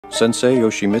Sensei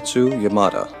Yoshimitsu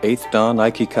Yamada, 8th Dan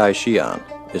Aikikai Shian,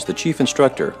 is the chief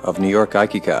instructor of New York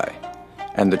Aikikai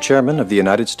and the chairman of the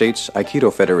United States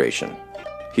Aikido Federation.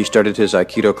 He started his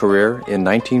Aikido career in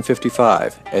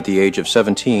 1955 at the age of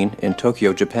 17 in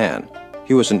Tokyo, Japan.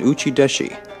 He was an Uchi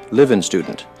Deshi, live-in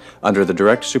student, under the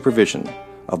direct supervision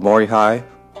of Morihei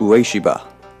Ueshiba,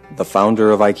 the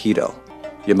founder of Aikido.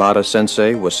 Yamada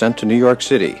Sensei was sent to New York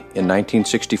City in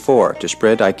 1964 to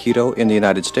spread Aikido in the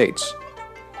United States.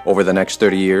 Over the next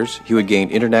 30 years, he would gain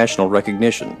international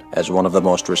recognition as one of the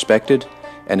most respected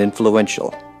and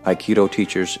influential Aikido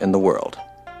teachers in the world.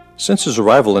 Since his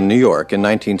arrival in New York in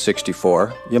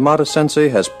 1964, Yamada Sensei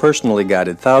has personally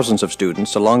guided thousands of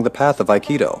students along the path of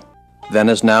Aikido. Then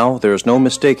as now, there is no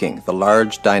mistaking the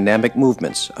large, dynamic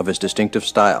movements of his distinctive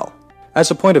style.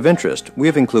 As a point of interest, we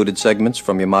have included segments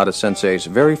from Yamada Sensei's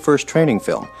very first training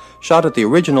film, shot at the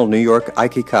original New York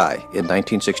Aikikai in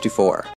 1964.